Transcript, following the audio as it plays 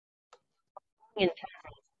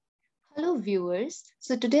Hello viewers,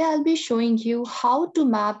 so today I'll be showing you how to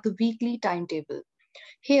map the weekly timetable.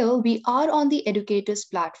 Here we are on the Educators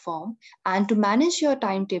platform, and to manage your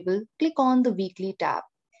timetable, click on the weekly tab.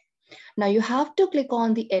 Now you have to click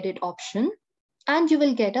on the edit option and you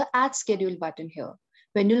will get a add schedule button here.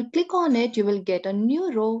 When you click on it, you will get a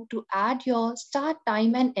new row to add your start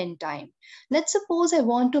time and end time. Let's suppose I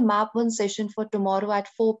want to map one session for tomorrow at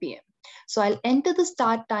 4 p.m. So I'll enter the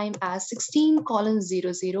start time as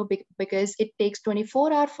 16:00 because it takes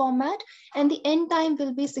 24-hour format, and the end time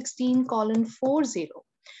will be 16:40.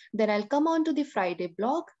 Then I'll come on to the Friday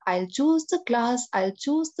block. I'll choose the class, I'll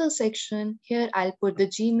choose the section. Here I'll put the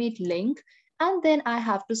Gmeet link, and then I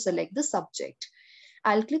have to select the subject.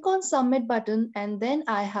 I'll click on submit button and then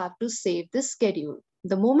I have to save this schedule.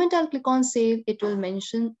 The moment I'll click on save, it will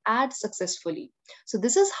mention add successfully. So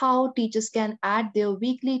this is how teachers can add their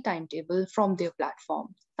weekly timetable from their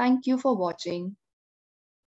platform. Thank you for watching.